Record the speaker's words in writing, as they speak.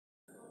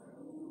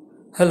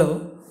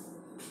Hello.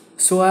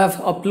 So I have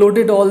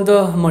uploaded all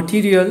the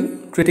material,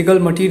 critical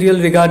material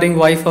regarding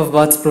Wife of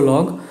Bath's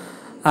prologue,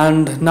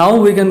 and now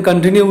we can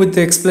continue with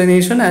the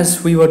explanation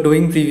as we were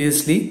doing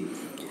previously.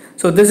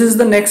 So this is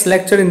the next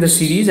lecture in the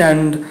series,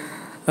 and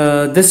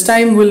this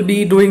time we'll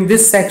be doing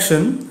this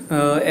section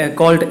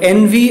called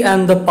Envy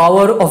and the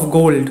Power of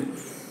Gold.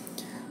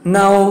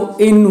 Now,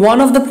 in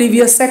one of the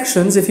previous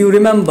sections, if you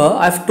remember,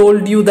 I've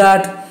told you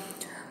that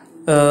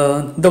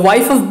the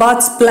wife of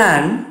Bath's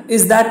plan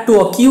is that to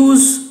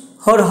accuse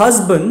her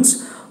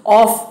husbands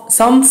of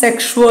some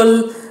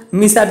sexual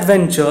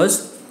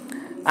misadventures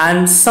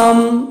and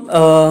some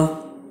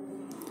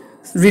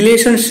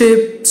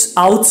relationships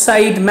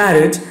outside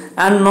marriage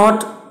and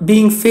not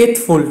being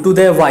faithful to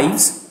their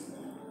wives.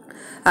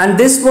 And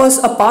this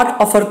was a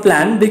part of her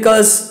plan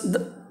because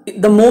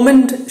the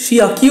moment she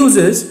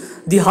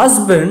accuses the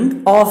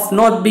husband of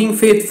not being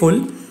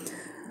faithful,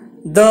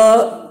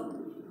 the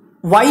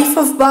wife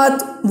of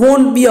Bath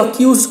won't be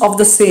accused of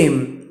the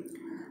same.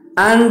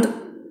 And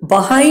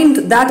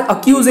behind that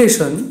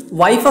accusation,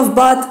 wife of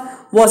Bath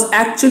was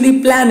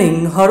actually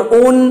planning her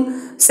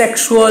own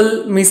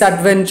sexual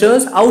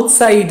misadventures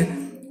outside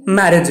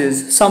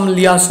marriages, some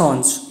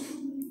liaisons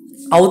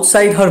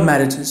outside her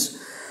marriages.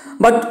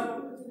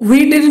 But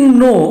we didn't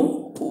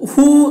know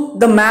who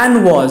the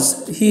man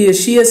was.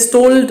 She has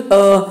told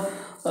her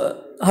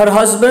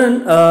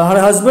husband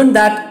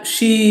that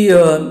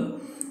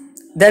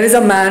there is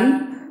a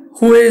man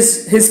who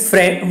is his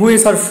friend, who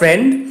is her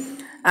friend,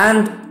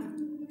 and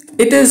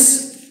it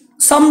is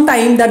some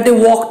time that they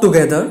walk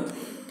together,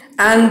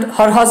 and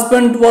her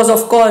husband was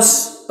of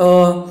course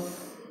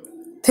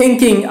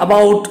thinking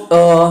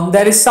about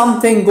there is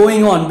something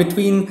going on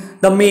between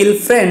the male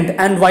friend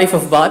and wife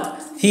of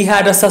Bath. He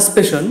had a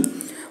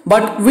suspicion,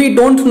 but we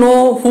don't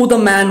know who the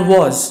man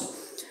was.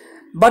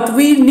 But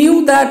we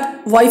knew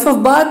that wife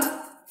of Bath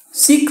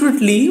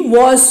secretly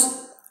was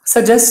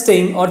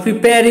suggesting or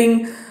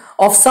preparing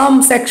of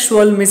some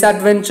sexual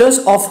misadventures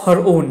of her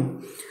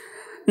own.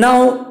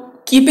 Now,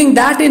 keeping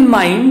that in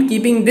mind,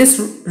 keeping this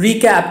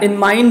recap in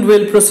mind,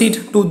 we'll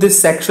proceed to this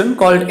section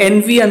called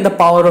Envy and the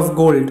Power of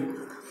Gold.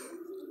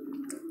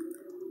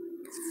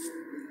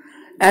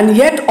 And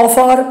yet of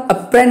our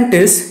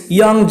apprentice,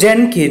 young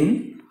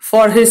Jenkin,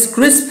 for his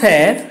crisp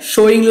hair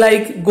showing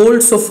like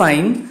gold so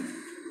fine,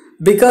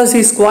 because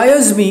he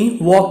squires me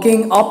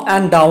walking up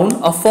and down,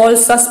 a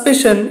false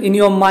suspicion in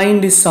your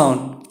mind is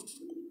sound.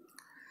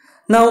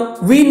 Now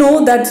we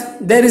know that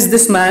there is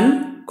this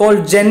man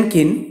called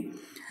Jenkin,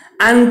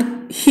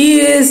 and he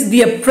is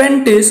the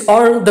apprentice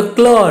or the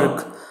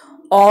clerk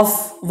of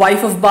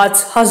wife of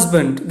Bath's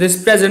husband,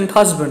 this present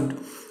husband.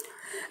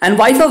 And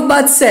wife of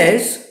Bath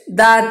says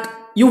that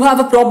you have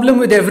a problem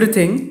with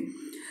everything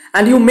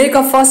and you make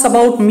a fuss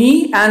about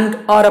me and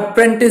our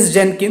apprentice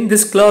Jenkin,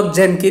 this clerk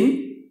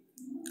Jenkin.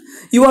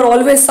 You are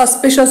always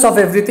suspicious of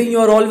everything. You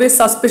are always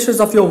suspicious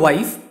of your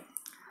wife,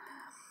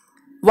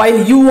 while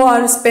you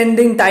are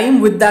spending time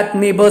with that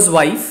neighbor's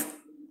wife.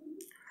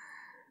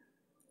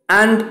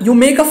 And you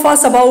make a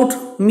fuss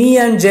about me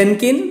and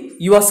Jenkin.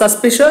 You are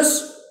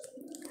suspicious.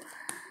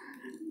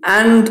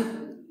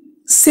 And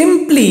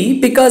simply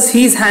because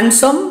he is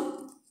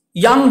handsome,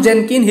 young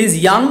Jenkin, he is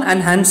young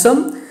and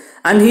handsome,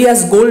 and he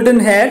has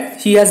golden hair.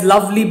 He has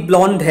lovely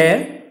blonde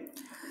hair.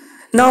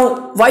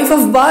 Now, wife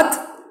of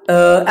Bath,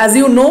 as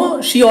you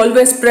know, she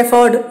always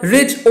preferred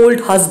rich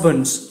old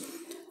husbands,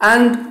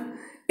 and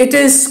it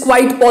is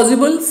quite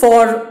possible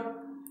for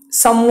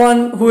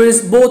someone who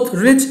is both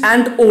rich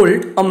and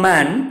old, a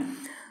man,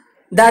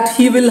 that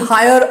he will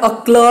hire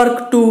a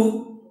clerk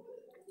to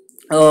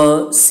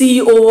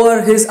see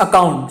over his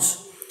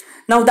accounts.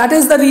 Now that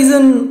is the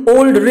reason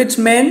old rich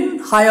men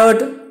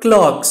hired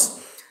clerks.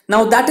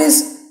 Now that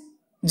is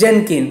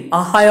Jenkin,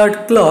 a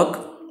hired clerk.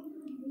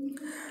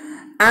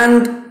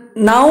 And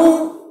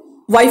now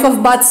wife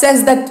of Bath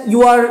says that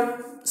you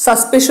are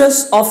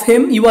suspicious of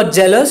him, you are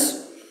jealous,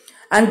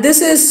 and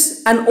this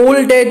is an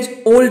old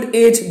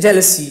age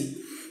jealousy.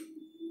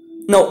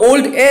 Now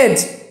old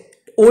age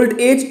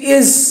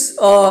is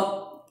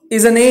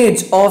an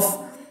age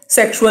of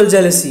sexual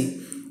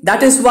jealousy.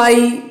 That is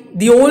why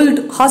the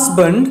old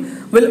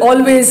husband will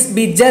always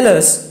be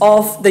jealous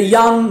of the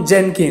young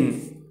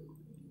Jenkin.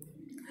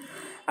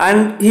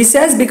 And he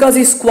says because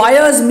he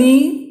squires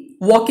me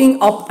walking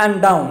up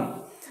and down.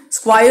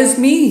 Squires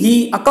me,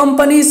 he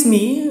accompanies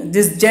me,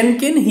 this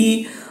Jenkin,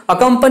 he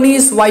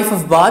accompanies wife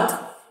of Bath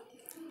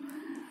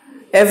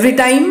every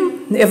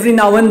time, every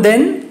now and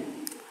then.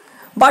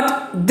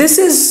 But this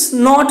is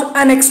not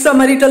an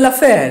extramarital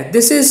affair.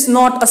 This is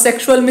not a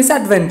sexual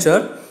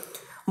misadventure.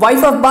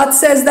 Wife of Bath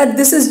says that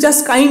this is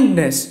just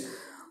kindness,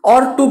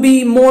 or to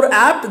be more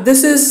apt,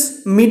 this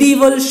is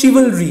medieval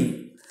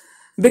chivalry.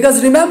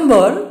 Because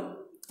remember,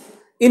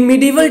 in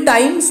medieval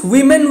times,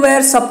 women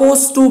were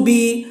supposed to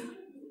be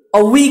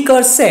a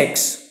weaker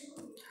sex.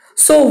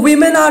 So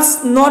women are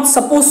not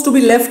supposed to be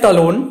left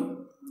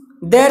alone.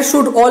 There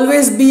should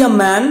always be a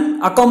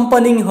man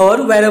accompanying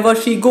her wherever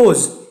she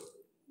goes.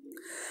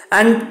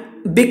 And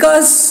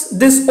because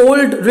this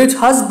old rich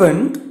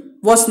husband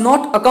was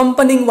not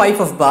accompanying wife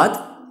of Bath,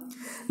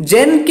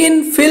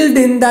 Jenkin filled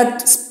in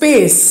that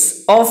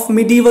space of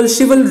medieval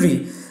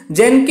chivalry.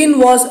 Jenkin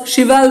was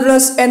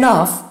chivalrous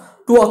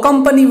enough to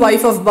accompany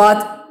wife of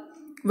Bath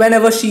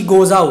whenever she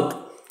goes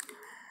out.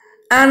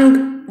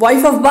 And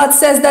wife of Bath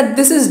says that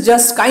this is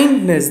just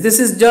kindness, this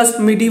is just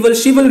medieval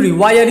chivalry.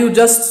 Why are you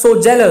just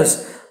so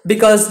jealous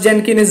because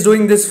Jenkin is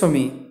doing this for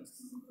me?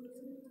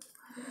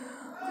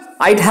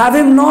 I'd have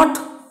him not,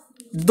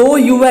 though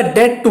you were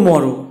dead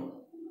tomorrow.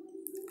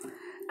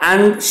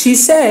 And she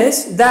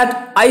says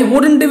that I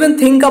wouldn't even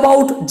think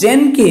about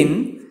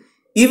Jenkin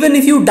even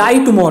if you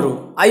die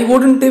tomorrow. I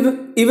wouldn't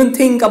even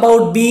think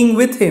about being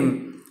with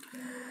him.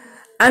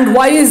 And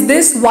why is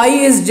this? Why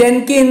is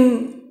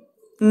Jenkin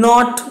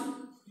not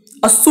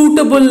a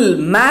suitable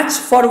match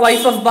for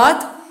wife of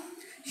Bath?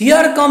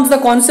 Here comes the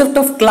concept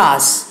of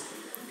class.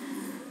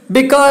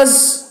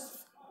 Because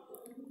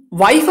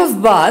wife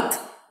of Bath,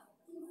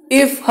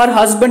 if her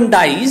husband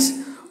dies,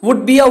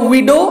 would be a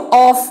widow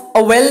of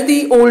a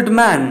wealthy old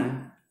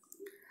man,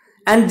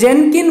 and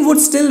Jenkin would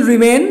still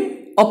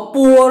remain a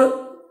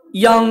poor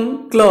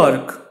young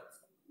clerk.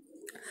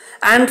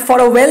 And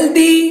for a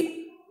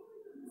wealthy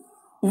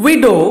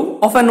widow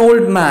of an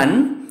old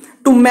man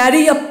to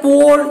marry a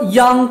poor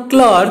young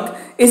clerk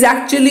is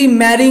actually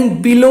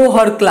marrying below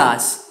her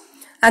class,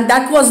 and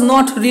that was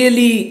not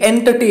really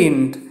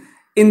entertained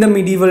in the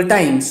medieval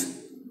times.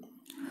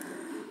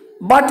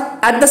 But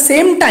at the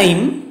same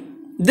time,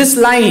 this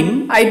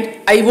line,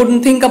 I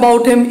wouldn't think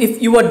about him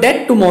if you were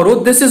dead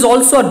tomorrow, this is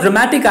also a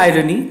dramatic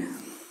irony,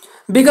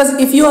 because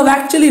if you have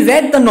actually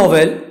read the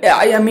novel,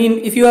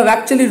 if you have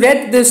actually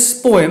read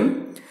this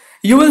poem,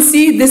 you will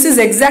see this is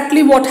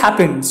exactly what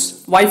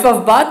happens. Wife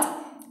of Bath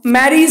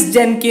marries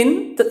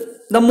Jenkin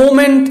the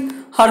moment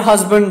her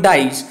husband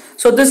dies.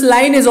 So this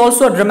line is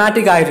also a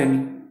dramatic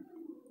irony.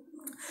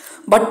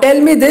 But tell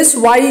me this,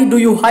 why do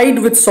you hide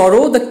with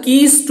sorrow the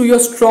keys to your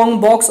strong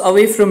box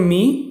away from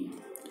me?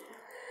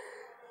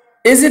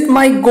 Is it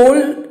my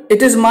gold?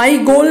 It is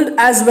my gold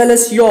as well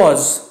as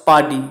yours,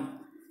 Paddy.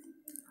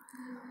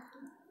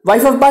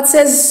 Wife of Bath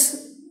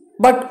says,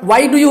 but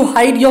why do you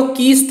hide your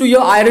keys to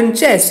your iron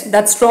chest,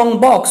 that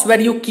strong box where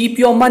you keep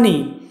your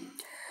money?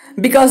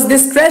 Because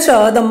this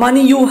treasure, the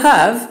money you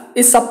have,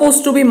 is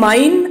supposed to be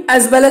mine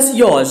as well as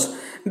yours.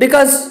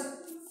 Because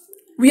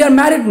we are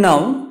married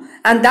now,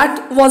 and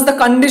that was the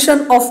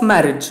condition of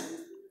marriage.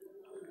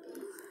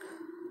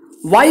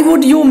 Why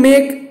would you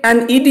make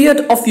an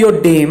idiot of your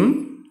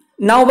dame?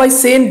 Now by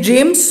Saint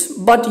James,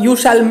 but you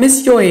shall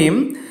miss your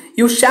aim.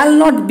 You shall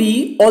not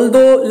be,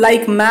 although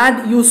like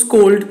mad you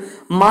scold,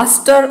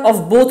 master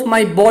of both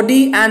my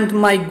body and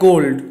my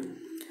gold.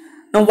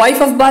 Now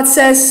wife of Bath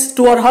says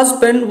to her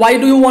husband, why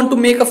do you want to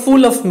make a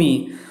fool of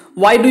me?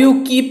 Why do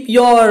you keep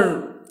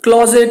your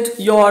closet,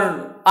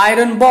 your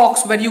iron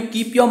box where you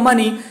keep your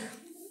money?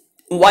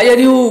 Why are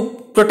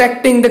you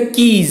protecting the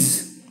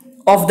keys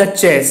of the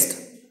chest?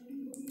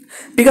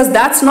 Because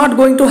that's not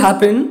going to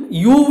happen.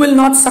 You will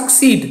not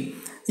succeed.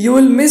 You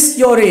will miss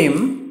your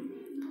aim.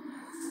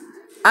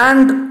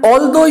 And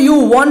although you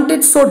want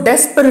it so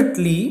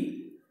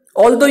desperately,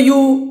 although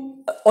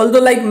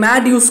like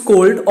mad you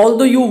scold,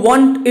 although you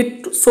want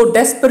it so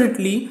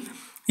desperately,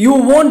 you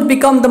won't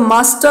become the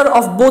master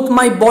of both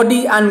my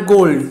body and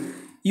gold.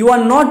 You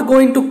are not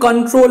going to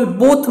control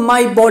both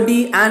my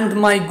body and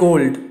my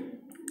gold.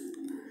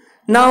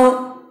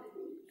 Now,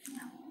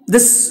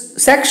 this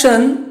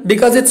section,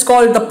 because it's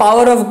called the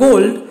power of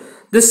gold,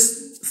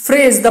 this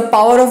phrase, the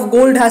power of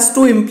gold, has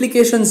two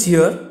implications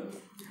here.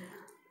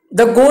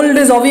 The gold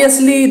is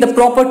obviously the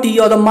property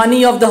or the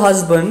money of the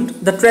husband,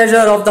 the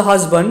treasure of the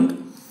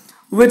husband,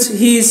 which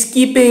he is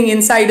keeping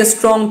inside a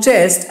strong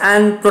chest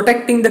and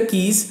protecting the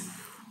keys.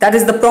 That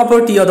is the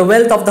property or the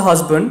wealth of the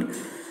husband.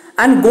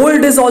 And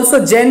gold is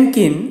also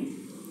Jenkin,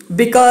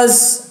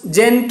 because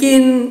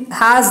Jenkin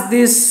has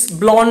this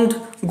blonde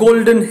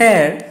golden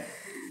hair,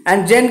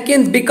 and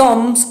Jenkin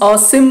becomes a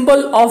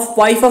symbol of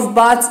wife of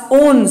Bath's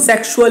own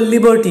sexual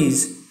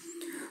liberties.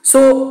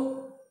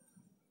 So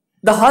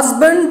the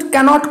husband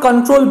cannot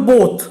control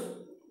both.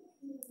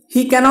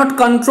 He cannot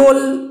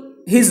control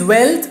his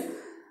wealth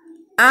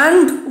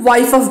and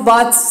wife of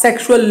Bath's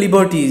sexual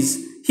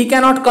liberties. He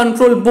cannot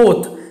control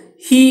both.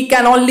 He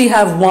can only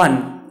have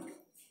one.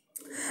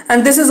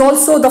 And this is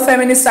also the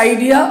feminist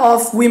idea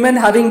of women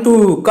having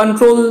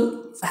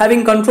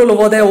control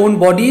over their own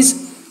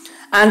bodies.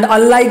 And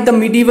unlike the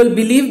medieval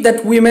belief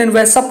that women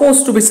were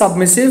supposed to be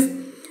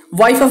submissive,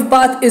 wife of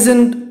Bath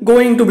isn't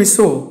going to be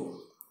so.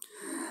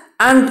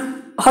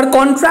 And her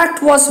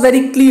contract was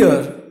very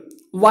clear.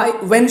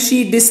 When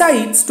she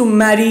decides to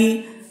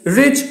marry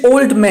rich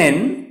old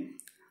men,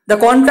 the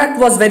contract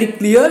was very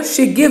clear.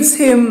 She gives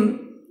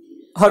him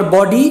her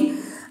body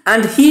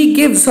and he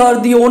gives her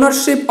the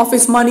ownership of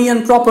his money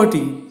and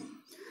property.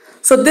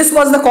 So this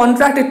was the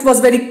contract. It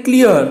was very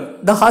clear.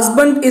 The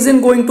husband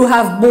isn't going to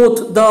have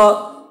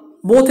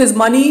both his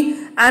money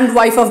and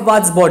wife of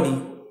Bath's body.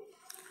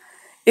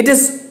 It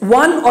is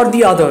one or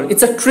the other.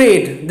 It's a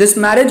trade. This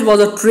marriage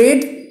was a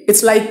trade.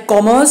 It's like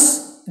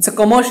commerce. It's a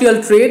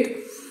commercial trade.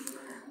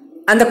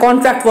 and the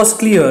contract was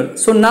clear.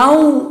 So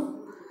now,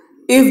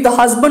 if the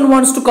husband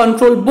wants to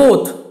control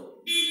both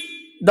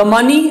the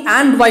money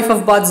and wife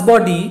of Bath's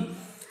body,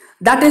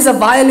 that is a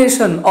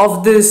violation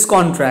of this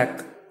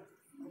contract.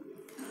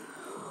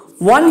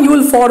 One you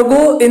will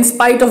forego in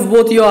spite of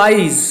both your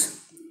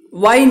eyes.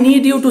 Why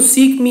need you to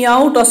seek me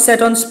out or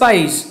set on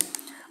spies?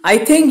 I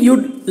think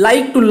you'd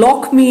like to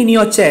lock me in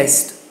your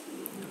chest.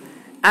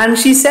 And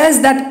she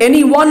says that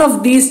any one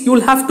of these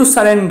you'll have to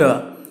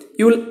surrender.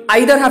 You'll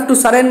either have to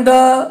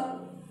surrender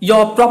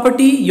your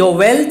property, your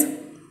wealth,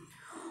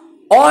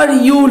 or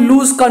you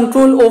lose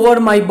control over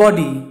my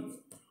body.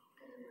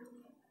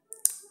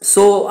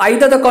 So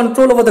either the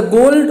control over the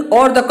gold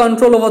or the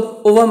control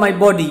over my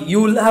body.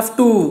 You will have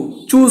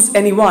to choose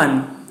any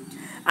one.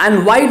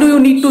 And why do you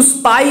need to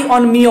spy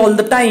on me all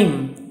the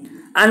time?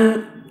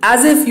 And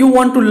as if you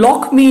want to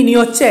lock me in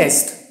your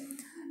chest.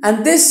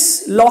 And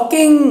this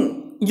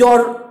locking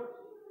your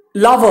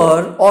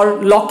lover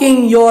or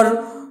locking your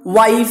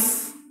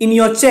wife in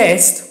your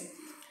chest,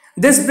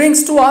 this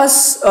brings to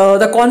us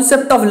the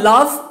concept of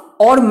love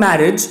or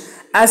marriage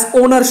as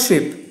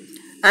ownership,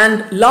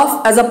 and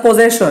love as a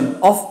possession,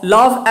 of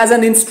love as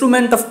an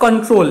instrument of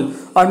control,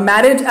 or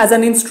marriage as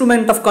an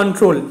instrument of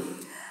control.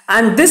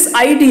 And this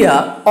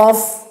idea of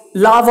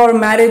love or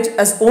marriage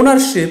as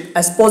ownership,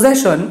 as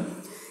possession,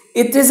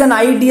 it is an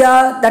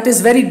idea that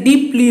is very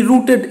deeply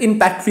rooted in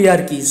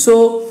patriarchy.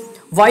 So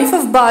wife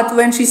of Bath,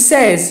 when she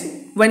says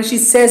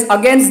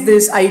against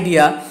this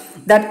idea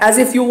that as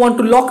if you want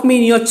to lock me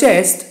in your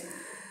chest,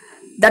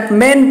 that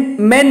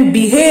men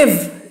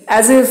behave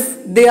as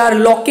if they are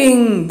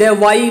locking their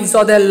wives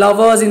or their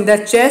lovers in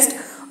their chest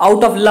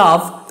out of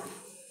love,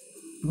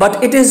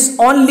 but it is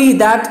only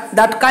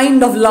that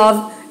kind of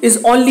love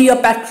is only a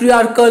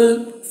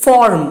patriarchal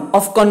form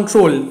of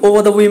control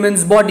over the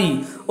women's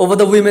body, over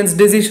the women's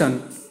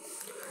decision.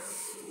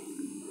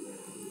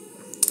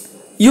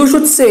 You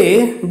should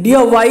say,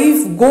 dear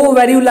wife, go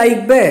where you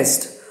like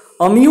best,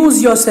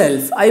 amuse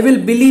yourself, I will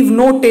believe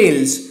no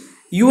tales,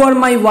 you are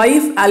my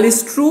wife,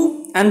 Alice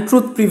true, and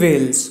truth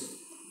prevails.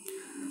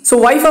 So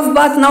wife of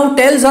Bath now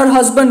tells her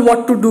husband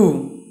what to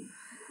do,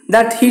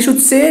 that he should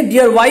say,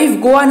 dear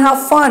wife, go and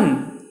have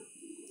fun.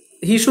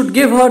 He should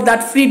give her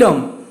that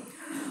freedom.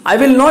 I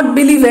will not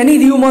believe any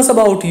rumors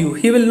about you.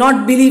 He will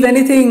not believe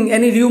anything,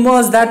 any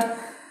rumors that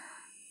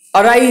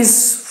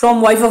arise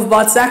from wife of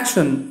Bath's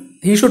action.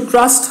 He should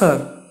trust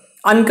her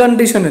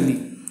unconditionally.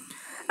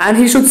 And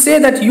he should say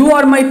that you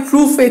are my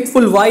true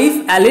faithful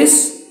wife,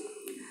 Alice.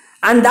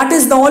 And that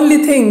is the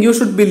only thing you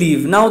should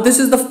believe. Now this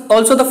is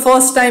also the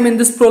first time in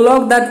this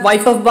prologue that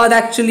wife of Bath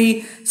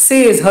actually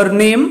says her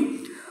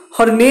name.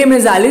 Her name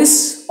is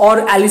Alice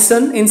or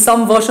Alison. In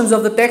some versions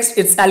of the text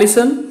it's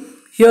Alison.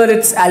 Here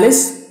it's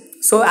Alice.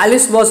 So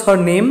Alice was her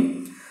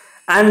name.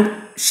 And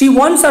she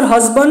wants her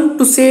husband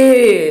to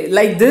say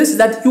like this,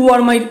 that you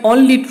are my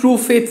only true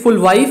faithful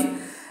wife,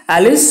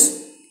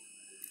 Alice.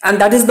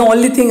 And that is the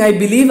only thing I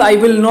believe. I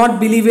will not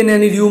believe in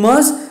any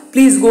rumors.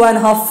 Please go and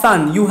have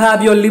fun. You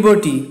have your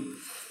liberty.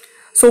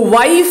 So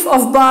wife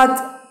of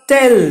Bath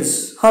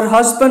tells her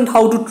husband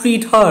how to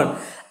treat her,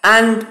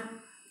 and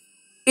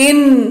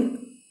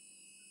in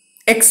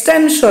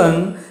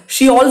extension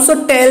she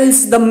also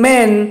tells the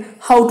men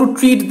how to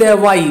treat their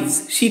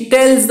wives. She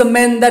tells the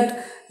men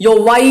that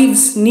your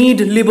wives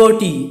need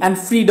liberty and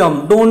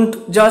freedom.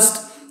 Don't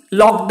just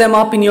lock them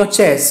up in your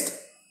chest.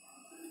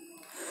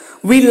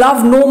 We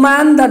love no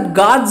man that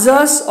guards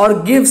us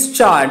or gives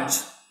charge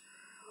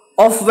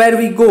of where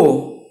we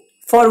go,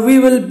 for we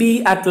will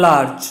be at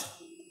large.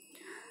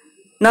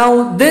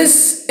 Now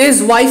this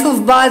is wife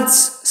of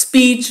Bath's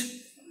speech,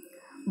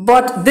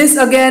 but this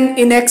again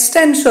in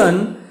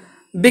extension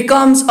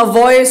becomes a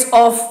voice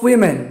of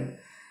women.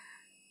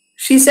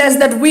 She says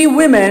that we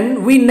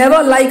women, we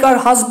never like our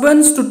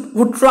husbands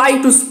who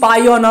try to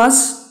spy on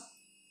us,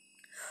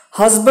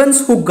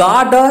 husbands who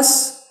guard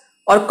us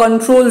or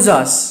controls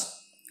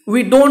us.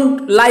 We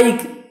don't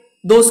like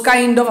those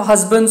kind of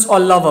husbands or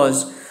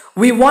lovers.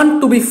 We want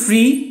to be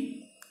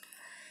free.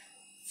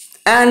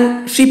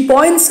 And she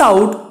points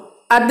out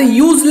at the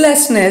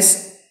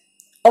uselessness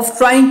of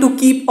trying to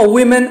keep a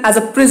woman as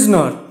a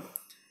prisoner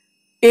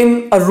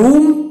in a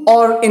room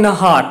or in a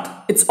heart.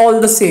 It's all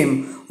the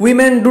same.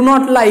 Women do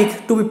not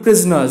like to be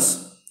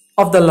prisoners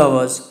of the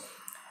lovers.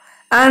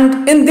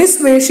 And in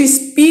this way, she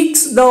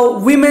speaks the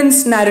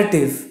women's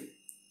narrative.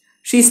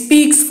 She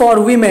speaks for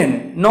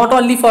women, not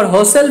only for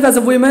herself as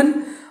a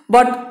woman,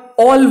 but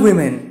all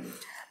women.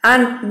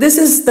 And this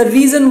is the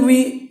reason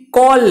we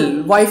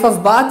call wife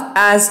of Bath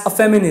as a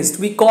feminist.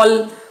 We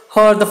call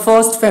her the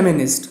first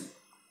feminist.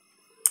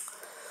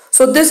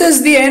 So this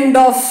is the end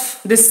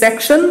of this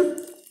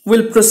section.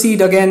 We'll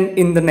proceed again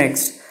in the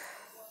next.